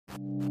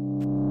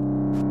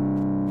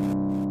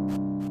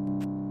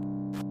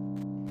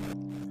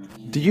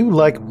Do you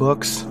like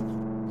books?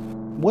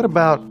 What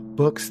about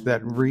books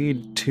that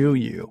read to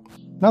you?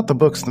 Not the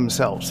books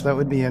themselves. That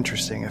would be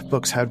interesting if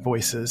books had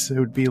voices. It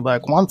would be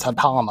like, once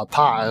upon a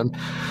time.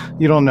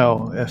 You don't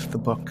know if the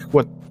book,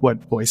 what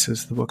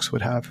voices the books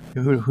would have.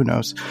 Who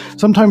knows?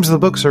 Sometimes the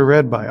books are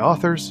read by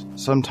authors.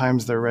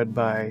 Sometimes they're read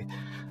by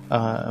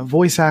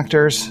voice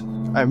actors.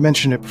 I've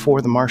mentioned it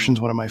before, The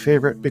Martian's one of my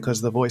favorite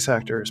because the voice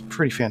actor is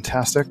pretty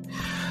fantastic.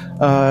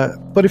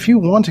 But if you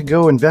want to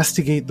go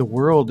investigate the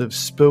world of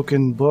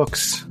spoken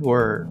books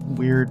or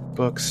weird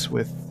books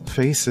with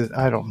faces,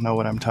 I don't know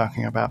what I'm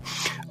talking about.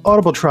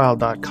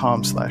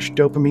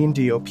 audibletrial.com/dopamine,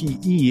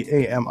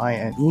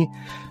 DOPEAMINE.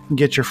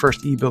 Get your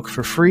first ebook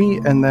for free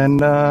and then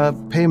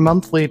pay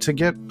monthly to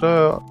get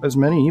as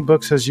many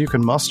ebooks as you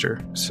can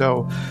muster.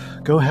 So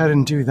go ahead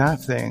and do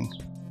that thing.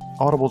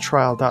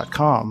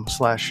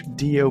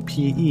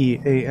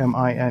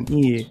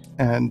 audibletrial.com/DOPEAMINE,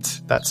 and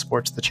that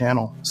supports the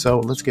channel. So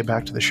let's get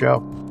back to the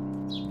show.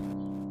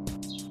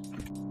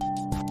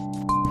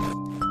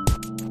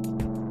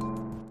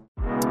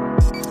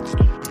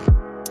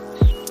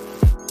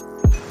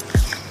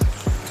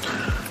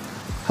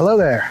 Hello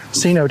there,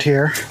 C-Note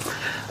here.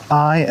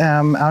 I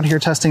am out here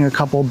testing a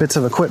couple bits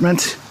of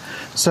equipment,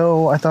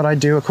 so I thought I'd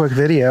do a quick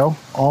video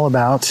all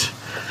about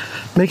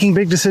making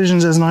big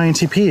decisions as an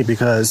INTP,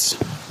 because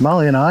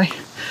Molly and I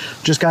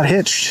just got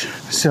hitched,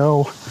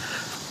 so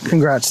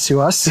congrats to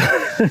us.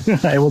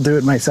 I will do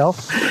it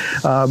myself,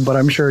 but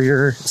I'm sure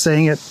you're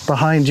saying it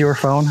behind your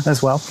phone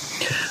as well.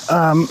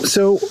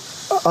 So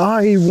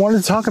I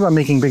wanted to talk about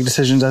making big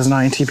decisions as an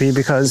INTP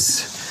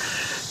because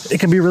it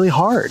can be really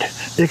hard.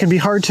 It can be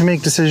hard to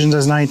make decisions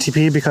as an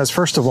INTP because,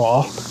 first of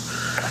all,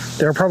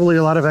 there are probably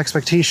a lot of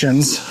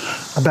expectations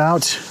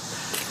about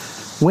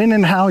when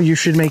and how you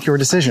should make your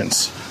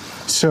decisions.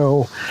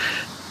 So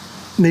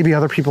maybe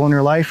other people in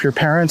your life, your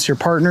parents, your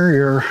partner,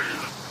 your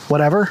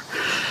whatever,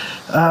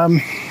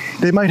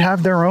 they might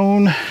have their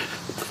own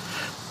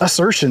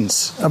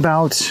assertions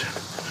about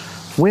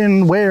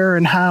when, where,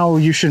 and how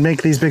you should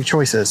make these big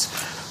choices,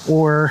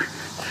 or,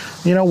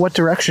 you know, what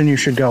direction you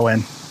should go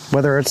in,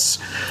 whether it's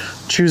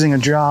choosing a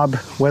job,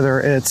 whether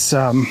it's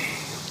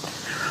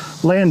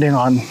landing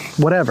on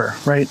whatever,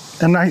 right?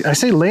 And I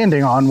say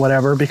landing on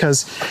whatever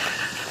because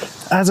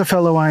as a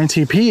fellow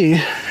INTP,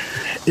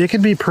 it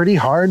can be pretty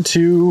hard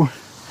to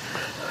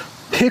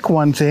pick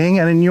one thing,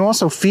 and then you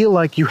also feel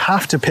like you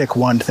have to pick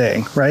one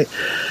thing, right?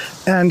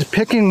 And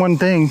picking one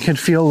thing could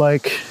feel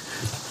like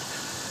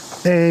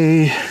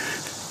it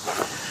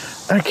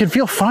could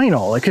feel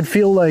final. It could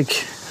feel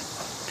like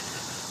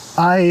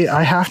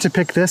I have to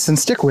pick this and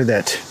stick with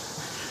it.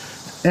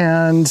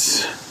 And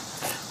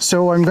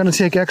so I'm going to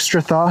take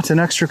extra thought and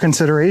extra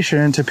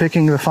consideration into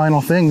picking the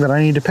final thing that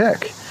I need to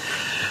pick.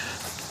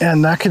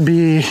 And that could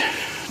be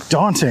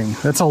daunting.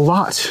 That's a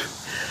lot.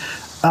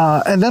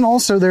 And then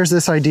also there's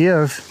this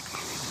idea of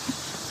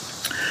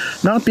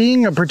not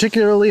being a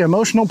particularly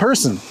emotional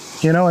person.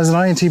 You know, as an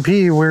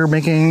INTP, we're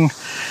making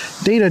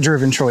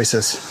data-driven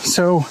choices.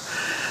 So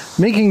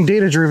making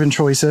data-driven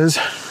choices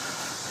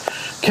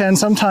can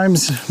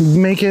sometimes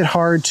make it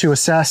hard to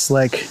assess,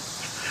 like,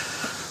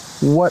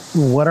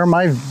 what are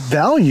my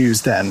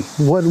values then?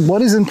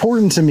 What is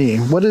important to me?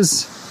 What do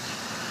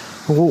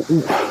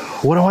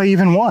I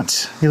even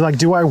want? You're like,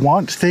 do I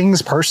want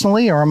things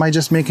personally, or am I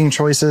just making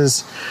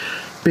choices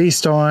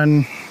based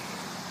on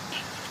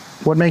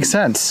what makes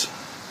sense?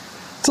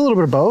 It's a little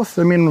bit of both.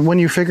 I mean, when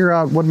you figure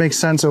out what makes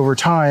sense over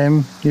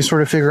time, you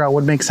sort of figure out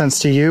what makes sense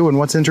to you and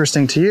what's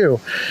interesting to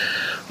you.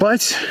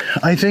 But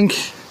I think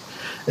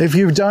if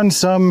you've done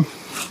some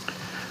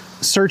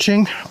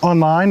searching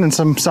online and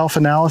some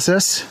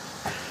self-analysis,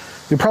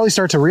 you'll probably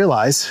start to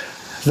realize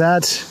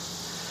that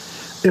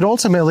it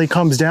ultimately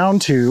comes down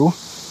to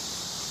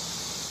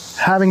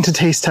having to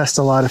taste test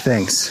a lot of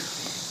things.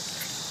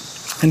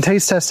 And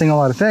taste testing a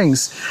lot of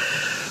things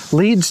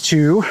leads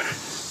to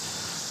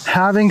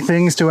having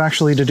things to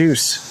actually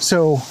deduce.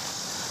 So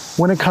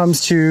when it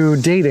comes to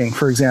dating,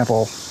 for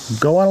example,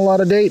 go on a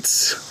lot of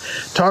dates,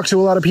 talk to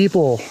a lot of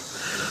people,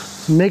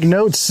 make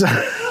notes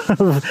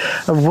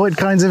of what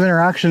kinds of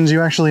interactions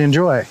you actually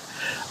enjoy.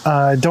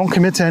 Don't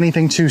commit to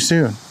anything too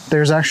soon.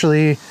 There's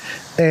actually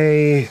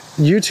a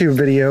YouTube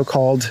video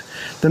called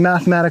The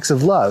Mathematics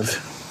of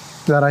Love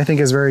that I think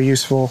is very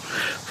useful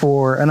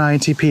for an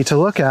INTP to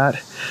look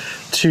at,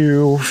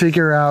 to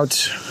figure out,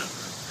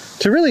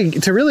 to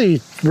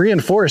really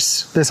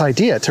reinforce this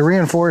idea, to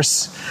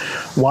reinforce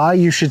why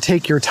you should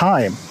take your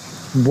time,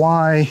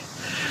 why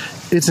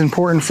it's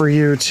important for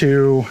you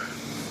to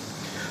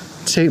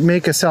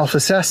make a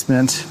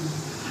self-assessment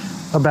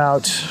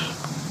about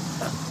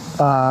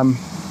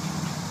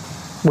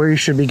where you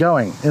should be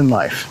going in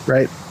life,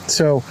 right?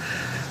 So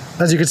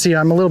as you can see,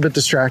 I'm a little bit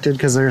distracted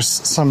because there's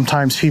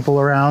sometimes people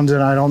around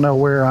and I don't know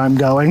where I'm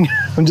going.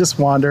 I'm just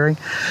wandering.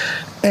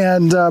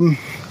 And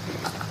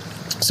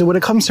so when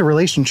it comes to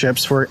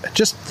relationships, for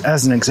just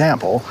as an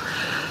example,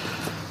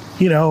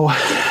 you know,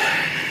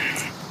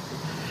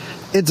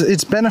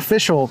 it's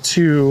beneficial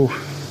to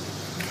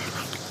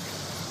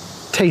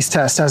taste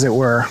test, as it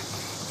were,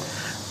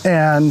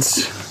 and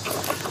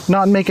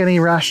not make any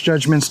rash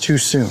judgments too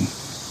soon.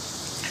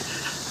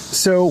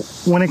 So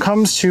when it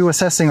comes to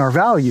assessing our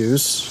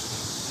values,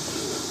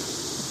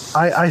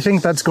 I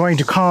think that's going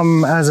to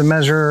come as a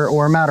measure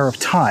or a matter of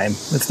time.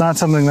 It's not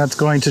something that's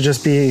going to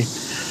just be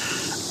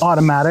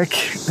automatic,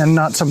 and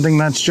not something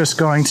that's just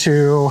going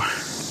to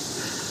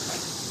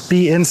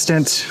be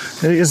instant.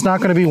 It's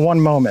not going to be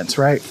one moment,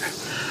 right?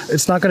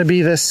 It's not going to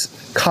be this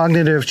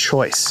cognitive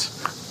choice.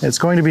 It's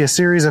going to be a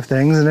series of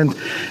things, and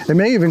it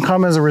may even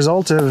come as a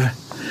result of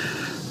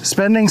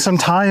spending some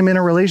time in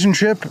a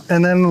relationship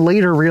and then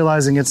later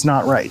realizing it's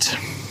not right.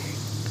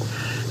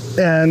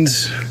 And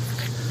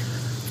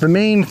the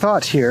main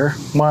thought here,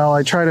 while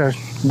I try to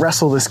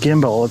wrestle this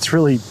gimbal, it's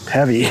really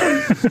heavy.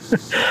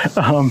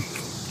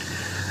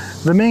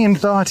 The main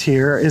thought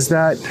here is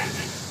that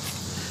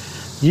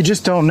you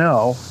just don't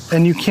know,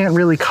 and you can't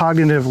really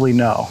cognitively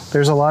know.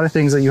 There's a lot of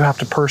things that you have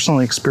to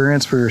personally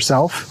experience for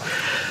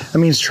yourself. That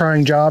means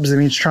trying jobs, that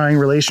means trying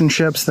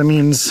relationships, that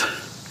means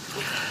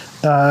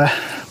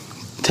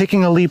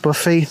taking a leap of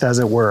faith, as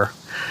it were.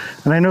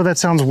 And I know that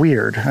sounds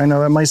weird. I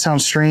know that might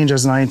sound strange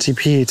as an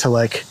INTP to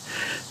like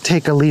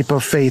take a leap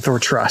of faith or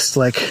trust.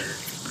 Like,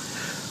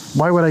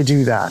 why would I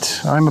do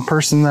that? I'm a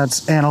person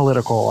that's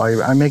analytical.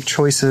 I make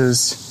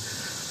choices.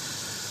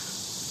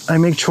 I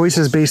make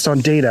choices based on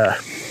data.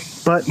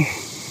 But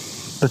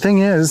the thing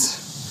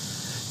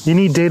is, you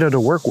need data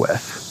to work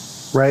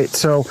with, right?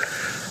 So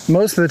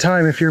most of the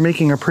time, if you're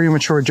making a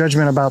premature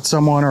judgment about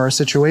someone or a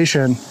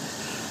situation,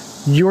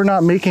 you're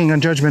not making a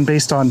judgment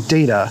based on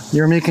data.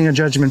 You're making a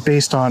judgment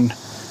based on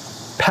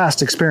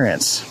past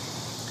experience,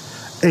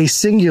 a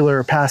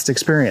singular past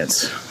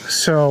experience.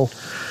 So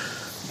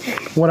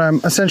what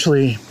I'm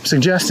essentially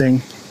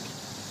suggesting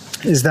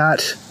is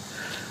that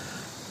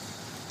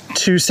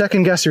to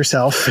second guess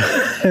yourself,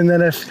 and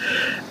then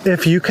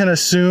if you can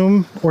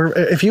assume, or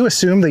if you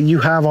assume that you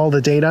have all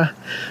the data,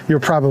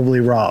 you're probably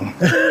wrong.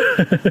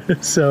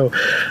 So,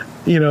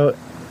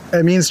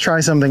 it means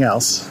try something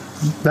else.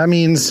 That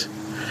means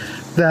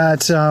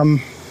that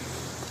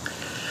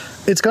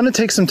it's going to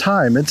take some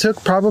time. It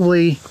took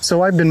probably,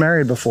 so I've been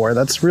married before.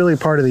 That's really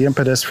part of the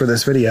impetus for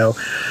this video.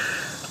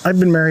 I've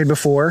been married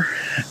before,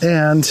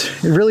 and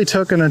it really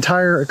took an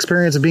entire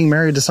experience of being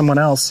married to someone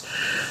else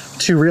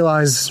to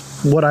realize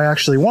what I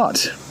actually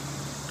want.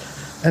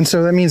 And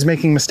so that means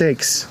making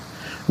mistakes.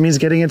 It means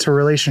getting into a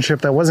relationship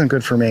that wasn't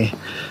good for me.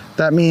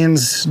 That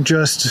means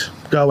just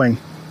going.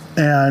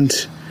 And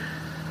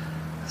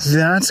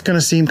that's going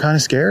to seem kind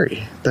of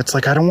scary. That's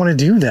like, I don't want to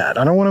do that.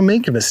 I don't want to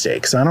make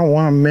mistakes. I don't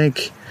want to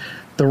make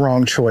the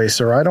wrong choice,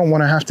 or I don't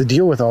want to have to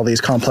deal with all these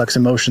complex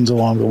emotions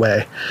along the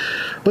way.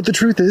 But the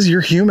truth is,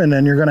 you're human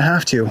and you're going to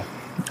have to.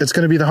 It's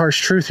going to be the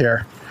harsh truth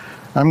here.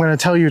 I'm going to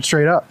tell you it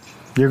straight up.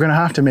 You're going to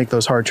have to make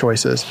those hard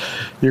choices.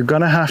 You're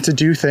going to have to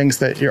do things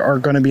that are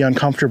going to be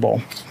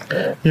uncomfortable.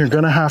 You're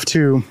going to have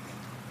to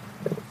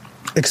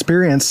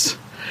experience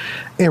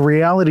a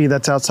reality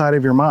that's outside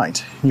of your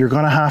mind. You're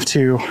going to have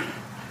to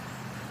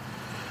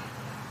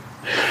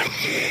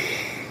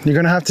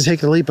take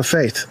the leap of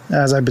faith,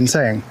 as I've been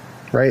saying,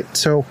 right?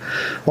 So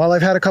while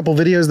I've had a couple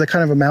videos that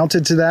kind of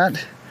amounted to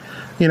that,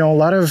 a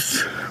lot of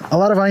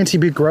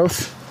INTP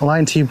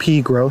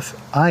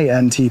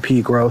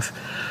growth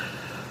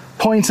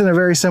points in a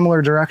very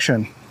similar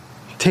direction,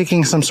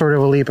 taking some sort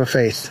of a leap of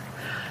faith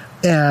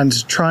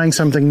and trying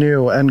something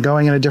new and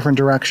going in a different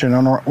direction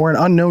or an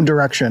unknown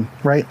direction,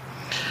 right?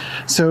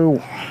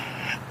 So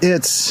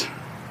there's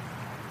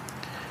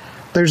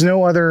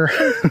no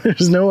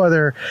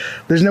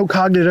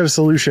cognitive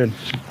solution.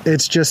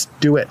 It's just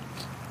do it.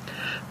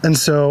 And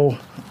so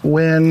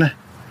when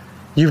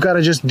you've got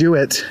to just do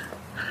it,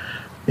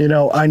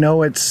 I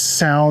know it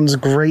sounds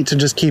great to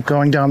just keep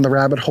going down the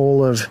rabbit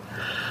hole of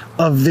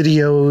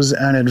videos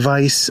and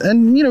advice,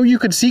 and you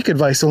could seek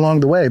advice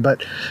along the way,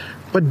 but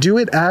do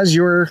it as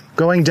you're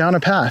going down a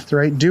path,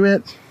 right? Do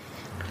it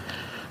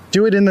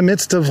in the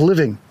midst of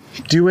living.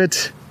 Do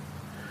it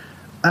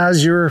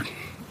as you're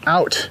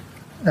out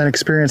and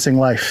experiencing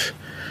life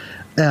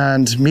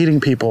and meeting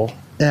people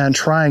and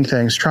trying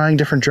things, trying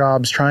different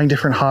jobs, trying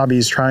different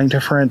hobbies, trying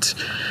different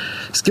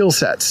skill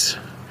sets.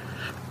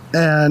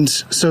 And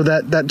so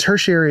that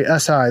tertiary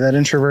SI, that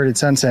introverted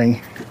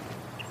sensing,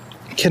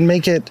 can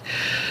make it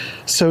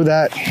so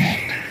that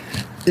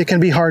it can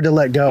be hard to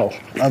let go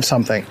of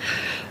something.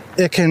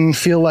 It can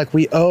feel like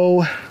we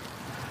owe,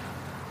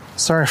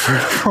 sorry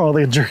for all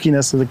the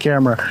jerkiness of the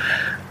camera.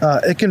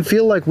 It can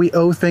feel like we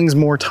owe things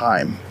more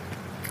time.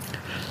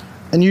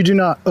 And you do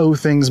not owe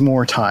things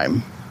more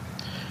time.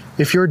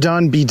 If you're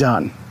done, be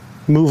done.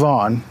 Move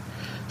on.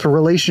 If a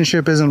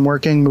relationship isn't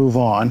working, move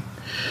on.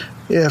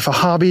 If a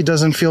hobby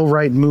doesn't feel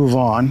right, move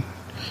on.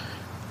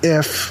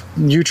 If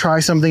you try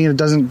something and it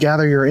doesn't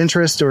gather your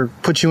interest or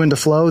put you into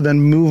flow, then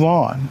move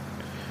on,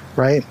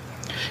 right?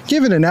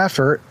 Give it an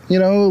effort,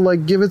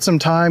 give it some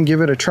time,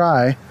 give it a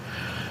try.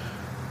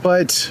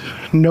 But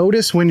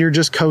notice when you're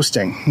just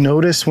coasting.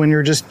 Notice when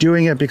you're just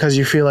doing it because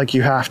you feel like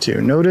you have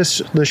to. Notice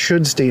the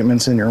should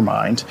statements in your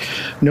mind.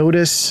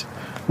 Notice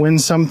when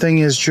something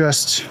is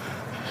just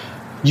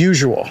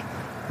usual.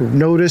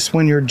 Notice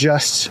when you're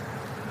just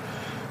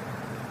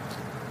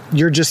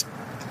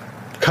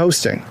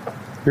coasting.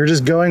 You're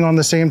just going on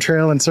the same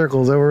trail in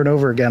circles over and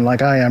over again,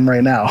 like I am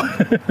right now.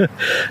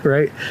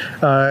 Right?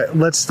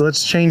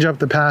 Let's change up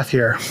the path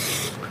here.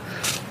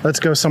 Let's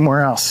go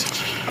somewhere else.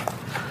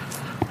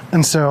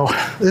 And so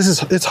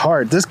it's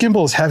hard. This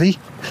gimbal is heavy,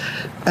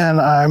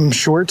 and I'm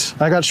short.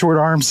 I got short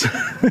arms,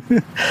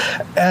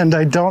 and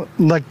I don't,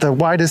 like, the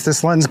widest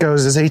this lens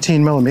goes is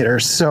 18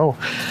 millimeters. So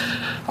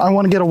I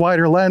want to get a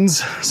wider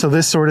lens so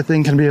this sort of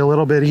thing can be a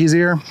little bit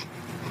easier.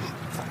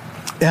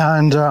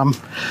 And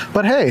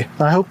but hey,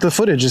 I hope the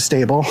footage is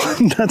stable.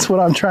 That's what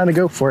I'm trying to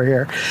go for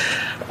here.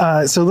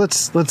 So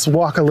let's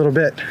walk a little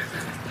bit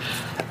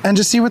and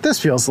just see what this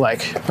feels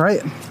like,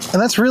 right?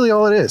 And that's really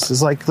all it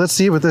is like, let's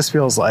see what this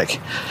feels like.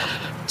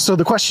 So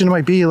the question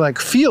might be like,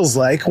 feels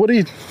like? What do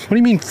you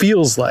mean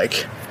feels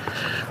like?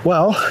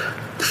 Well,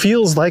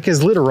 feels like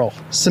is literal,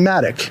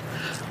 somatic,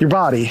 your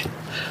body.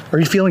 Are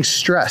you feeling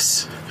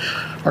stress?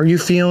 Are you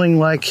feeling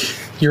like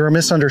you're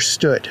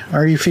misunderstood?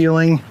 Are you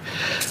feeling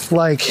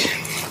like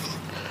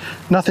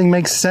nothing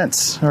makes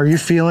sense? Are you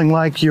feeling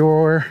like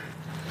you're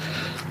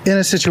in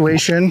a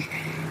situation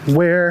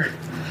where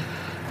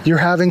you're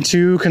having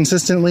to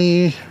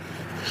consistently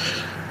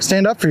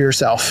stand up for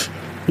yourself?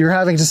 You're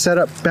having to set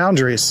up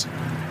boundaries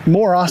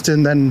more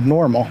often than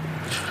normal.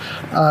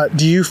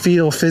 Do you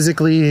feel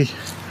physically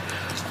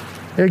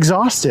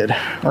exhausted?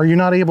 Are you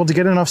not able to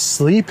get enough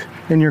sleep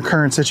in your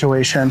current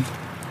situation?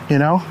 You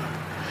know?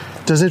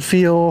 Does it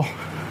feel,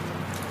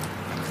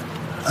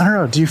 I don't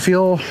know, do you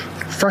feel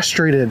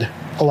frustrated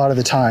a lot of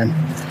the time?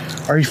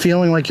 Are you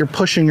feeling like you're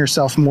pushing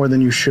yourself more than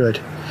you should?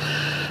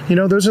 You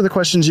know, those are the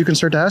questions you can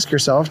start to ask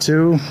yourself,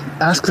 to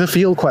ask the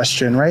feel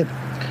question, right?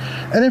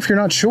 And if you're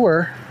not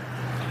sure,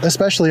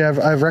 especially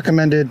I've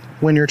recommended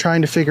when you're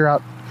trying to figure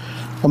out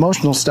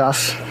emotional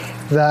stuff,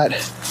 that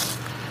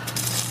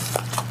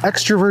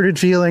extroverted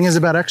feeling is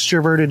about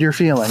extroverting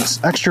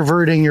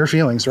your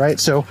feelings, right?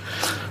 So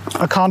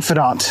a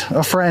confidant,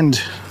 a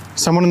friend,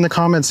 someone in the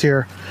comments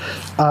here,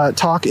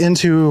 talk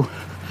into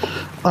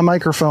a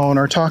microphone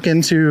or talk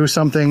into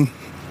something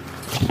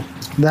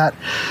that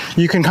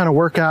you can kind of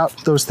work out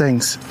those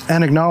things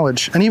and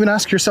acknowledge, and even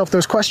ask yourself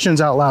those questions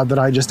out loud that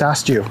I just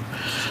asked you.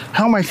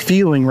 How am I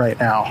feeling right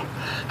now?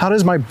 How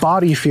does my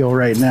body feel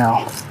right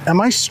now? Am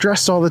I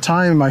stressed all the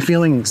time? Am I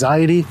feeling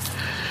anxiety?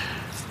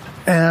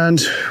 And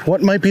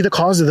what might be the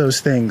cause of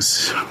those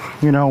things?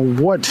 You know,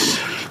 where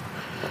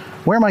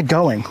am I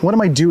going? What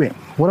am I doing?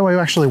 What do I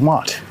actually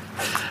want?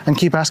 And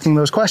keep asking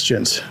those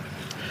questions.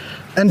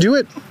 And do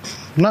it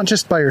not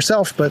just by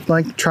yourself, but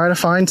like try to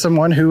find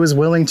someone who is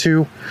willing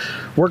to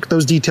work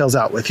those details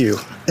out with you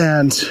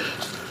and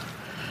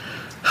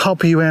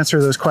help you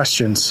answer those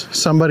questions.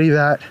 Somebody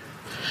that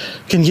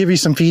can give you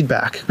some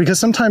feedback. Because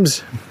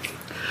sometimes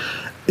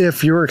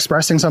if you're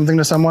expressing something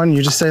to someone,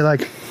 you just say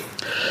like,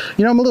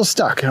 you know, I'm a little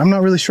stuck. I'm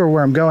not really sure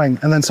where I'm going.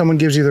 And then someone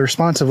gives you the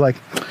response of like,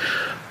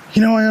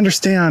 you know, I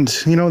understand.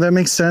 You know, that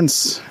makes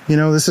sense. You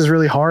know, this is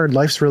really hard.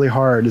 Life's really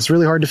hard. It's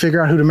really hard to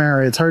figure out who to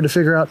marry. It's hard to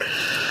figure out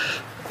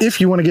if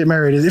you want to get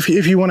married,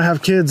 if you want to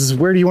have kids,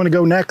 where do you want to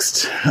go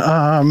next?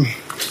 How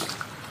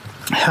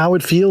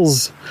it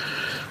feels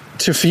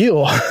to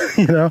feel,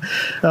 you know,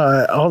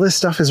 all this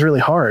stuff is really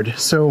hard.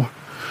 So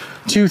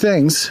 2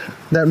 things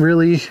that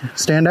really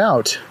stand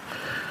out,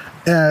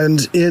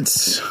 and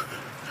it's,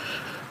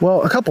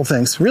 well, a couple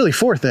things, really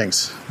 4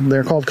 things.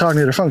 They're called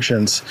cognitive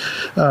functions.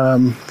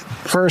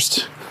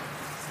 First,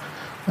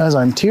 as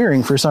I'm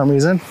tearing for some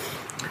reason,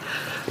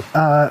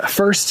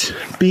 first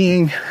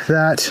being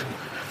that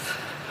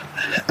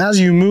as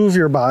you move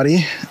your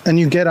body and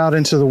you get out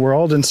into the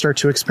world and start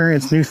to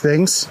experience new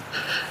things,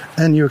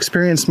 and you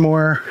experience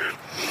more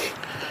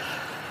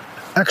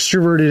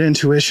extroverted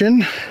intuition,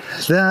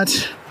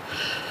 that,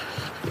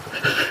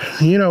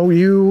 you know,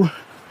 you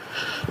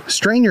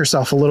strain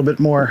yourself a little bit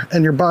more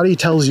and your body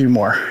tells you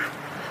more.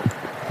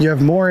 You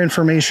have more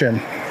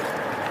information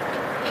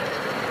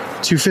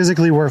to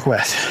physically work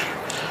with.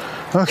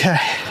 Okay,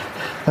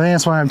 I think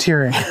that's why I'm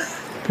tearing,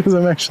 because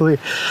I'm actually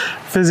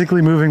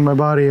physically moving my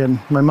body and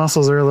my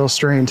muscles are a little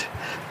strained.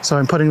 So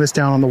I'm putting this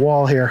down on the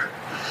wall here.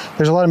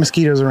 There's a lot of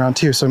mosquitoes around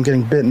too, so I'm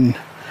getting bitten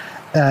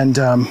and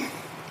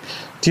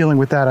dealing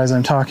with that as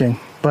I'm talking.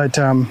 But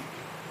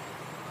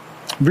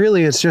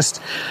really it's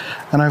just,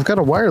 and I've got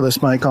a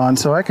wireless mic on,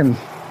 so I can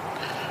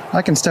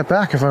step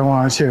back if I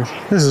wanted to.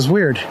 This is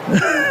weird.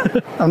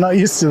 I'm not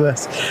used to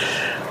this.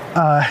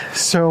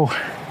 So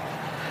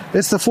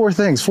it's the 4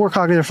 things, 4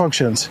 cognitive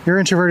functions. You're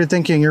introverted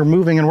thinking, you're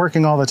moving and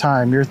working all the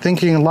time. You're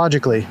thinking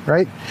logically,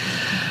 right?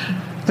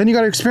 Then you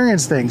got to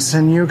experience things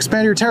and you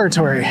expand your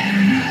territory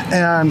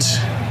and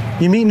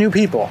you meet new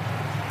people.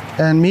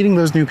 And meeting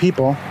those new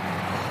people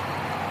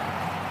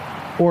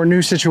or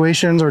new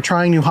situations or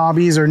trying new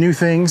hobbies or new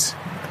things,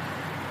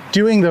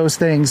 doing those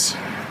things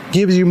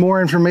gives you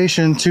more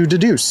information to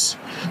deduce.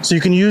 So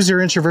you can use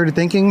your introverted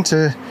thinking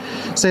to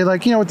say,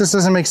 like, you know what, this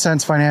doesn't make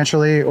sense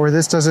financially, or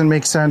this doesn't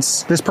make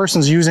sense. This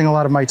person's using a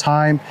lot of my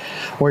time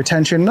or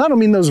attention. And I don't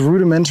mean those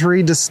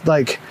rudimentary,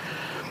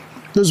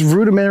 those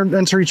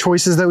rudimentary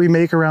choices that we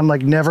make around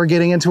like never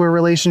getting into a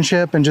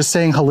relationship and just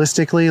saying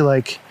holistically,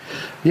 like,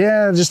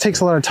 yeah, it just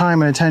takes a lot of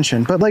time and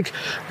attention. But like,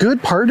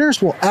 good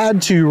partners will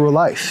add to your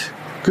life.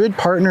 Good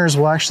partners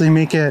will actually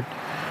make it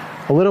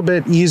a little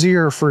bit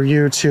easier for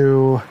you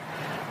to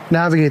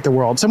navigate the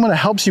world. Someone that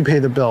helps you pay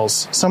the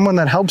bills, someone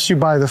that helps you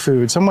buy the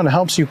food, someone that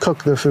helps you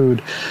cook the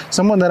food,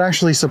 someone that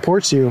actually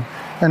supports you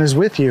and is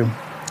with you.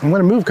 I'm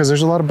going to move because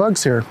there's a lot of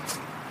bugs here.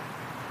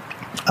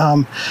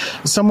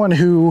 Someone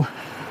who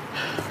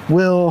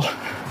will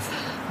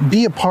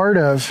be a part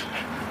of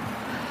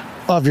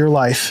your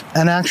life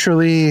and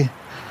actually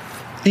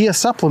be a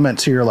supplement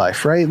to your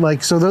life, right?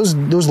 Like, so those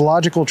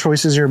logical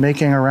choices you're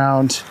making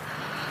around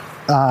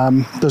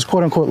those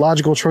quote unquote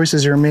logical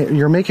choices you're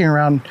making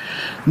around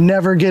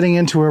never getting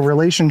into a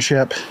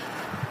relationship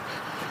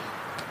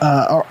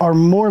are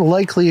more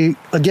likely,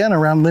 again,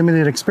 around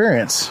limited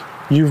experience.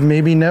 You've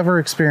maybe never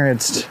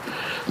experienced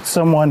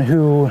someone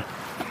who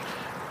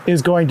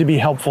is going to be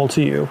helpful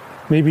to you.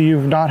 Maybe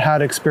you've not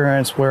had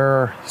experience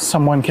where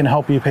someone can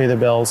help you pay the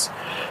bills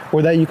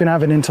or that you can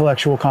have an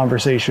intellectual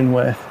conversation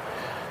with.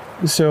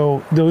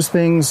 So those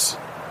things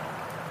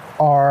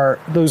are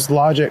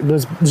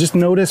just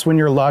notice when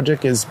your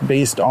logic is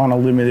based on a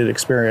limited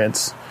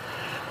experience.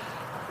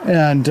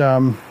 And,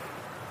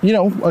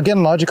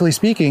 again, logically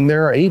speaking,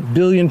 there are 8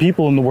 billion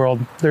people in the world.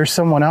 There's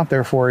someone out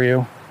there for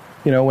you,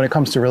 when it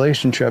comes to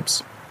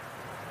relationships.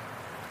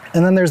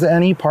 And then there's the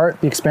NE part,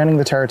 the expanding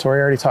the territory.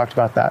 I already talked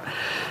about that.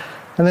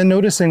 And then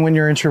noticing when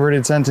your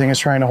introverted sensing is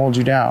trying to hold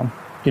you down.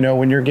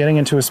 When you're getting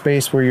into a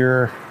space where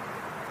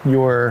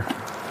you're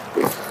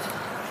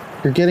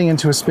getting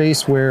into a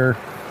space where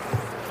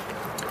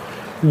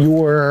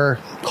you're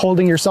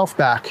holding yourself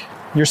back.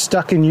 You're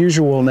stuck in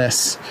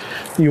usualness.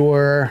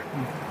 You're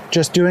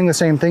just doing the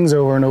same things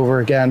over and over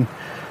again.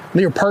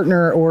 Your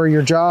partner or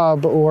your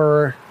job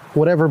or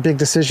whatever big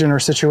decision or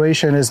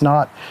situation is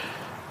not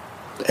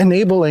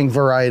enabling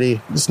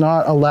variety. It's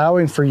not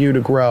allowing for you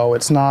to grow.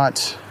 It's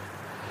not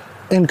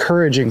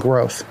encouraging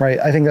growth, right?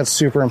 I think that's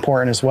super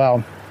important as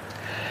well.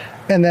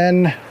 And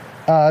then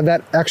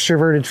that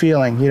extroverted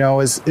feeling,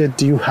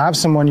 do you have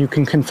someone you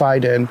can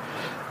confide in?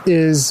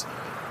 Is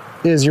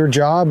your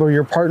job or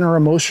your partner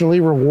emotionally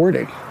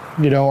rewarding?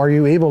 Are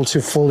you able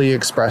to fully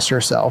express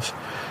yourself?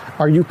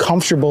 Are you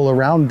comfortable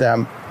around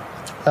them?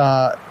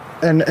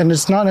 And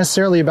it's not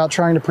necessarily about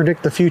trying to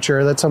predict the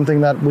future. That's something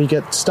that we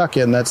get stuck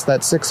in. That's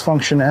that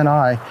 6-function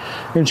NI,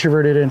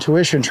 introverted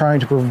intuition, trying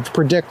to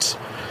predict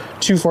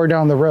too far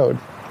down the road.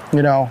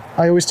 I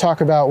always talk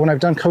about when I've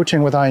done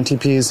coaching with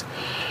INTPs,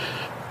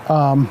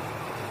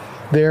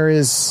 there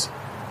is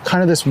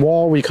kind of this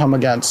wall we come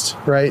against,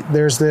 right?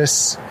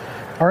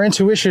 Our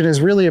intuition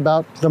is really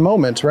about the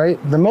moment, right?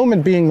 The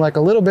moment being like a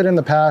little bit in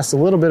the past, a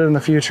little bit in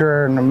the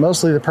future, and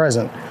mostly the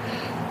present.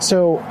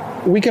 So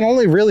we can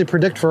only really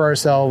predict for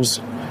ourselves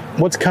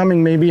what's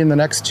coming maybe in the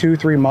next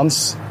 2-3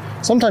 months,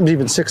 sometimes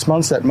even 6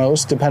 months at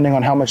most, depending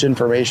on how much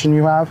information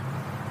you have.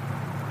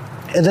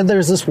 And then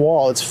there's this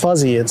wall, it's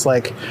fuzzy, it's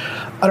like,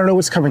 I don't know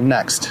what's coming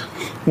next.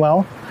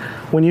 Well,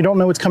 when you don't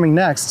know what's coming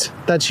next,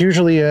 that's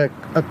usually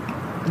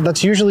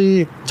that's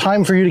usually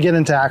time for you to get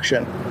into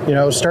action.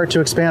 Start to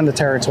expand the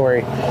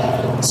territory,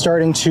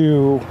 starting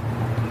to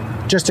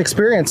just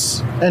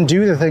experience and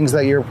do the things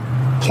that you're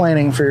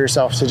planning for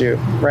yourself to do,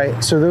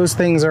 right? So those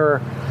things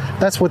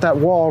that's what that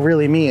wall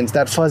really means,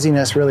 that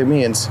fuzziness really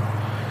means.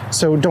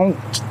 So don't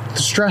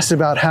stress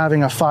about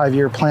having a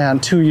 5-year plan,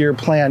 2-year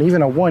plan,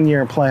 even a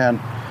 1-year plan.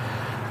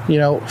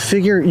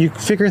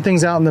 Figure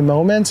things out in the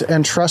moment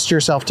and trust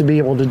yourself to be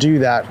able to do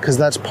that, because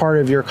that's part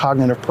of your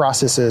cognitive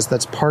processes.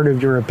 That's part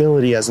of your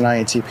ability as an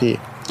INTP.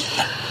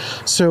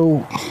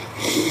 So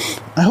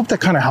I hope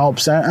that kind of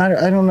helps.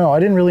 I don't know.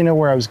 I didn't really know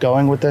where I was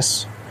going with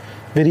this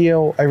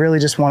video. I really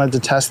just wanted to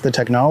test the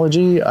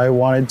technology. I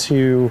wanted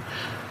to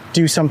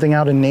do something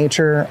out in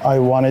nature. I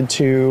wanted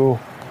to,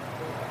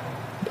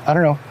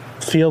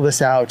 feel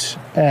this out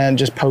and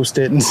just post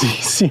it and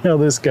see how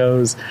this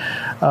goes.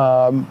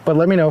 But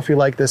let me know if you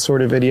like this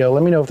sort of video.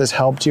 Let me know if this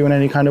helped you in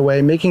any kind of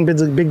way. Making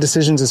big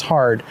decisions is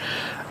hard.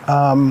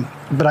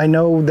 But I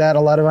know that a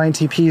lot of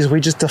INTPs, we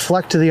just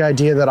deflect to the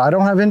idea that I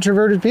don't have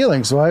introverted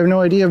feelings, so I have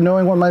no idea of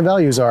knowing what my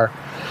values are.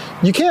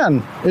 You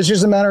can. It's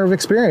just a matter of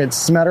experience.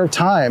 It's a matter of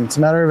time. It's a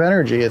matter of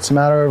energy. It's a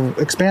matter of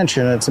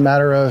expansion. It's a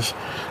matter of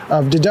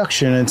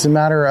deduction. It's a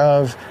matter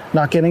of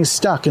not getting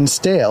stuck and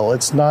stale.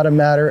 It's a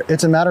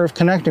matter of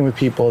connecting with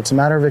people. It's a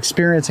matter of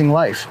experiencing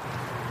life.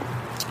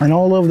 And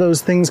all of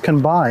those things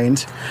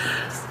combined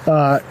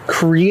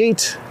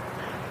create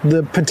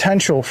the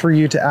potential for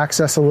you to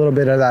access a little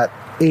bit of that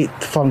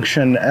 8th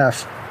function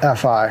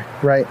FI,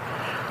 right?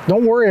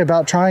 Don't worry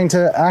about trying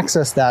to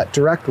access that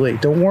directly.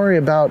 Don't worry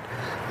about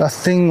a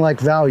thing like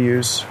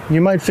values. You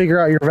might figure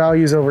out your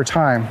values over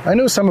time. I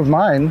know some of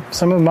mine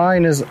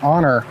is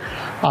honor.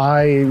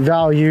 I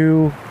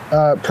value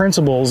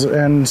principles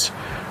and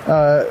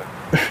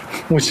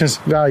which is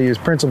values.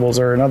 Principles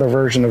are another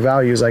version of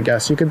values, I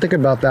guess. You can think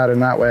about that in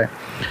that way.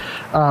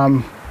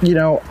 I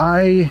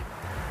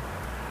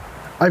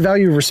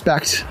value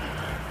respect.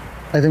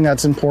 I think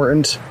that's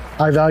important.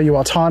 I value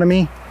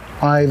autonomy.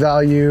 I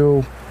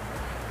value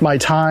my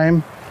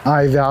time.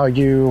 I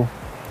value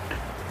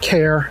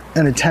care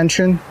and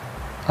attention.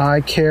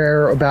 I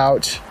care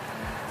about,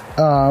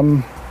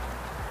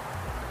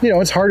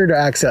 it's harder to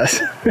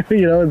access.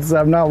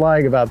 I'm not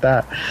lying about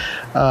that.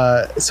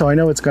 So I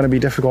know it's going to be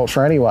difficult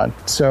for anyone.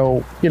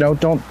 So,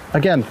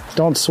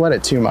 don't sweat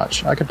it too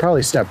much. I could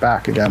probably step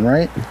back again,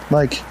 right?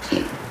 Like,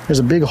 there's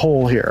a big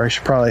hole here.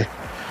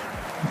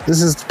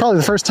 This is probably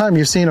the first time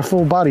you've seen a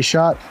full body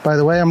shot. By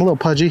the way, I'm a little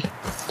pudgy.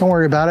 Don't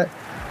worry about it.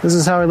 This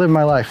is how I live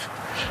my life.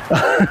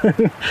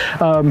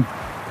 I'm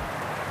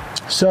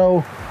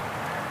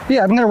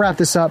going to wrap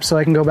this up so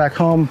I can go back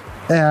home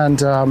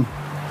and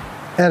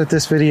edit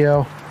this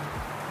video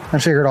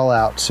and figure it all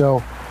out.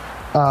 So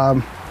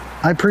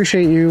I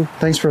appreciate you.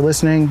 Thanks for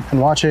listening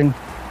and watching.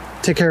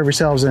 Take care of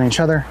yourselves and each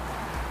other.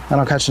 And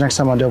I'll catch you next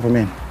time on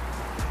Dopamine.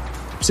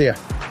 See ya.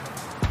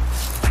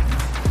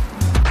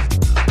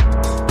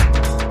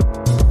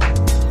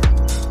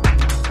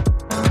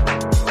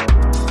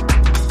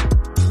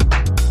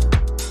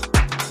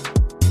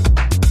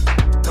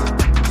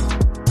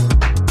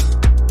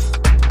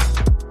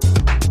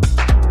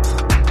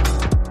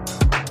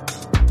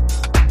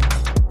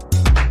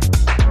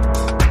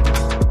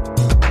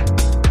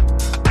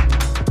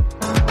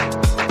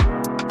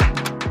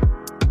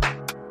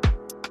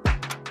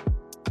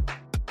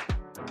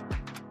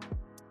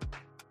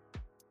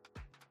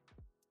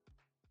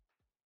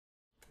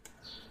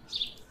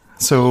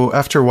 So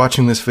after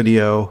watching this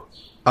video,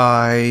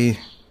 I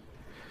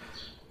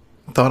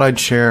thought I'd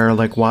share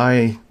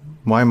why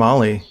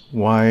Molly?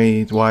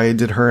 Why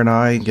did her and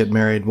I get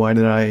married? Why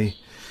did I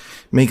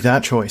make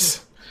that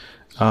choice?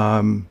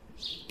 And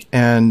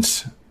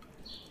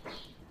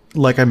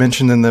like I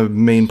mentioned in the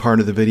main part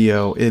of the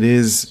video, it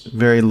is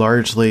very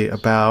largely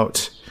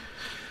about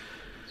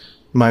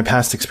my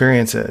past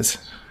experiences.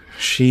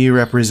 She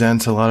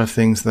represents a lot of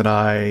things that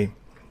I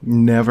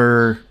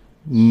never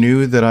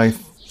knew that I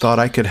thought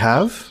I could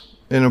have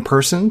in a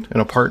person, in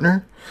a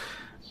partner.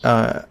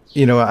 I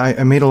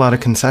made a lot of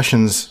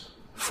concessions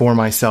for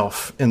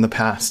myself in the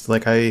past.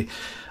 I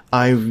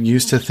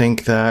used to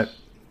think that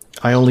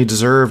I only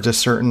deserved a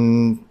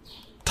certain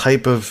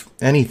type of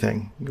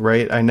anything,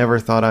 right? I never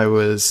thought I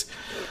was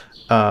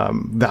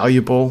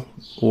valuable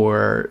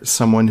or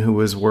someone who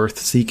was worth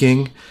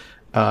seeking,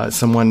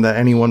 someone that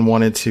anyone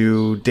wanted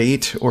to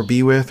date or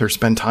be with or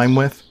spend time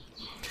with.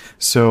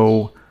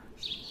 So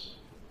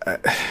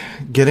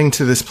getting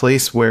to this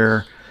place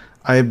where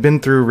I've been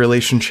through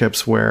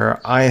relationships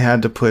where I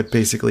had to put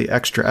basically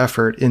extra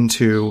effort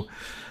into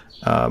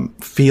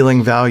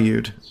feeling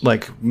valued,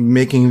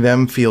 making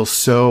them feel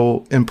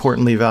so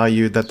importantly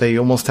valued that they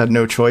almost had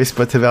no choice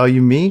but to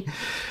value me.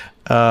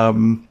 I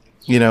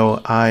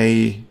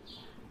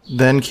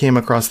then came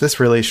across this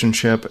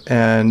relationship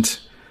and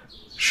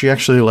she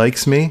actually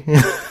likes me.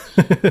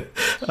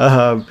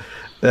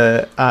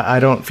 I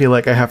don't feel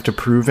like I have to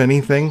prove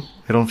anything.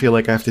 I don't feel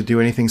like I have to do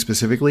anything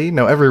specifically.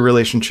 Now, every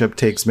relationship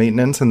takes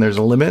maintenance and there's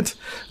a limit.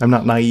 I'm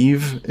not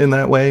naive in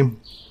that way.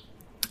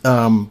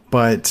 And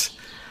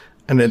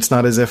it's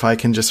not as if I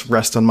can just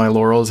rest on my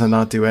laurels and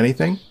not do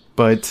anything,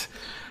 but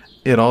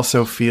it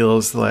also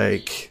feels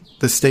like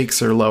the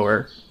stakes are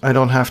lower. I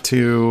don't have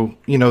to,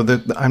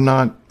 I'm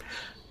not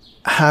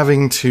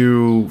having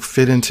to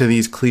fit into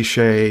these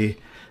cliche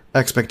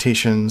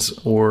expectations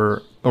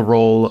or a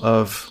role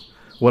of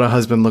what a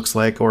husband looks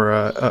like or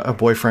a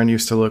boyfriend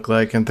used to look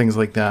like and things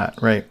like that,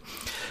 right?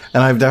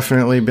 And I've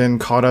definitely been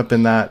caught up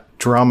in that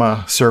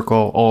drama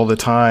circle all the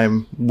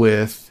time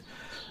with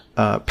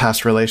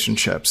past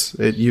relationships.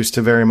 It used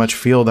to very much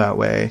feel that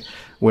way,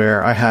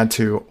 where I had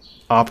to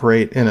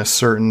operate in a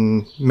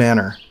certain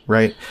manner,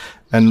 right?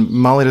 And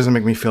Molly doesn't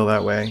make me feel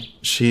that way.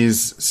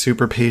 She's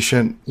super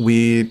patient.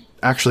 We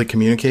actually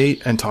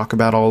communicate and talk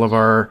about all of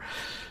our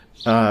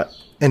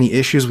any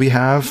issues we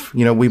have.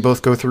 We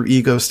both go through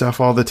ego stuff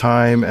all the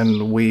time,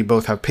 and we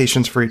both have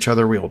patience for each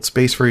other. We hold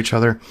space for each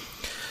other.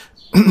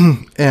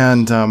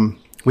 And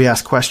we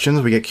ask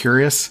questions. We get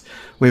curious.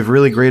 We have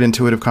really great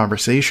intuitive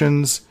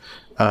conversations.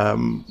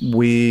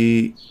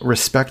 We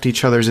respect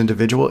each other's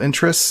individual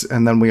interests,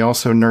 and then we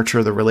also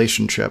nurture the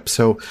relationship.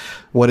 So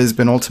what has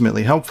been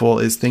ultimately helpful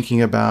is thinking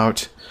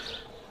about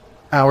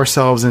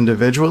ourselves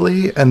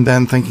individually and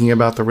then thinking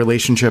about the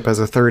relationship as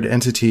a third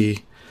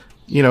entity.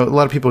 A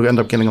lot of people end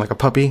up getting like a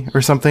puppy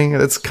or something.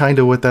 That's kind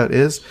of what that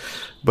is,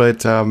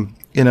 but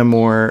in a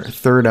more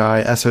third eye,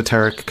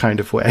 esoteric kind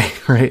of way,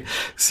 right?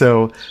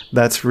 So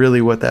that's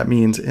really what that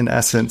means in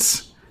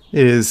essence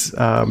is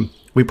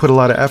we put a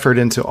lot of effort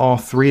into all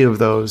three of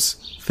those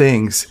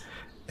things.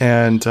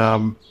 And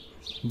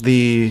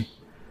the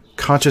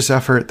conscious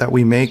effort that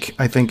we make,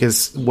 I think,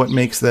 is what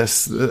makes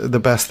this the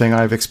best thing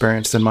I've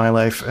experienced in my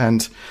life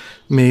and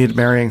made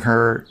marrying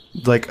her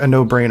like a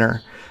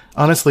no-brainer.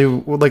 honestly,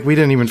 like, we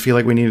didn't even feel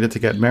like we needed to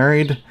get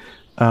married.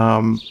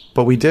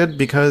 But we did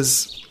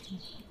because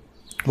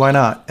why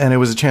not? And it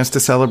was a chance to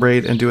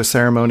celebrate and do a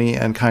ceremony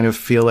and kind of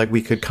feel like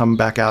we could come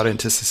back out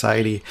into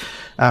society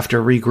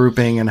after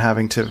regrouping and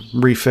having to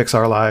refix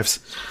our lives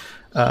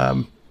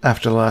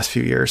after the last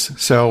few years.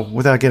 So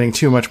without getting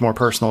too much more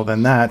personal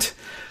than that,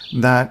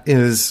 that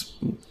is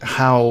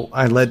how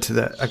I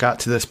got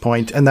to this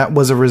point. And that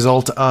was a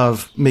result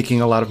of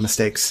making a lot of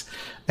mistakes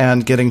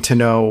and getting to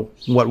know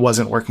what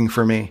wasn't working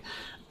for me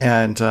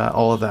and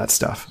all of that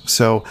stuff.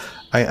 So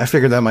I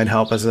figured that might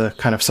help as a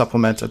kind of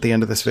supplement at the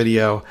end of this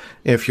video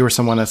if you're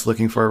someone that's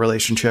looking for a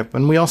relationship.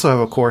 And we also have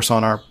a course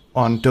on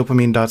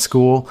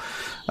dopamine.school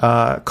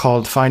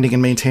called Finding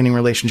and Maintaining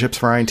Relationships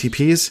for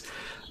INTPs.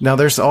 Now,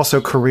 there's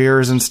also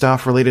careers and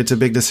stuff related to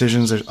big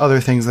decisions. There's other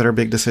things that are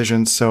big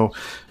decisions. So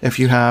if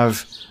you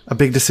have a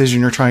big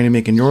decision you're trying to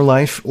make in your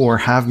life or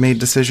have made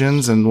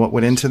decisions and what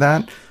went into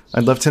that,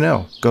 I'd love to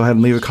know. Go ahead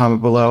and leave a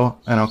comment below,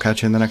 and I'll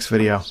catch you in the next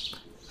video.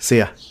 See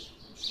ya.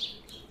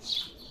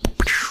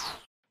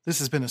 This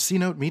has been a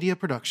C-Note Media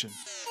production.